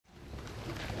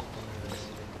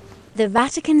The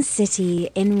Vatican City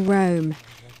in Rome.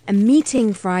 A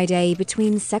meeting Friday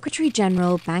between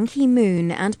Secretary-General Ban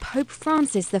Ki-moon and Pope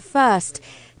Francis I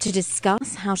to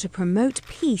discuss how to promote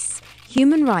peace,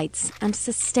 human rights and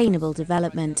sustainable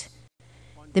development.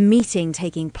 The meeting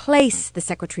taking place, the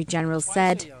Secretary-General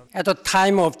said, at a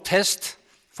time of test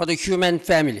for the human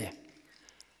family.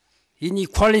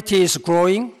 Inequality is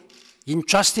growing,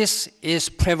 injustice is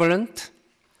prevalent,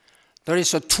 there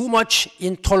is too much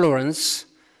intolerance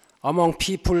among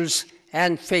peoples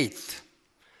and faith.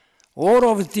 All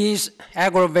of these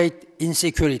aggravate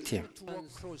insecurity.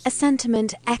 A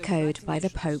sentiment echoed by the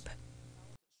Pope.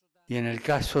 Y en el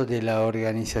caso de la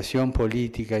organización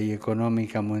política y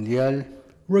económica mundial,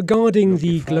 regarding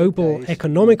the global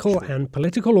economical and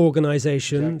political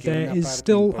organization, there is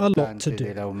still a lot to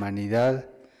do.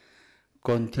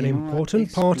 An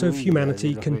important part of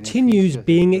humanity continues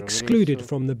being excluded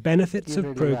from the benefits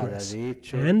of progress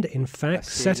and, in fact,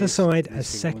 set aside as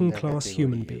second-class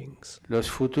human beings. The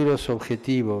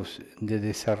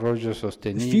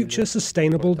future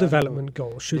sustainable development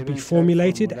goals should be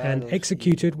formulated and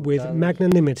executed with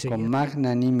magnanimity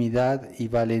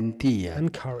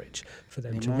and courage for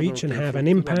them to reach and have an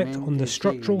impact on the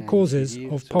structural causes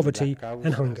of poverty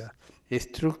and hunger.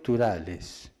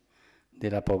 De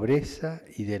la pobreza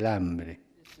y del hambre.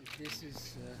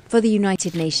 For the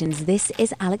United Nations, this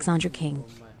is Alexandra King.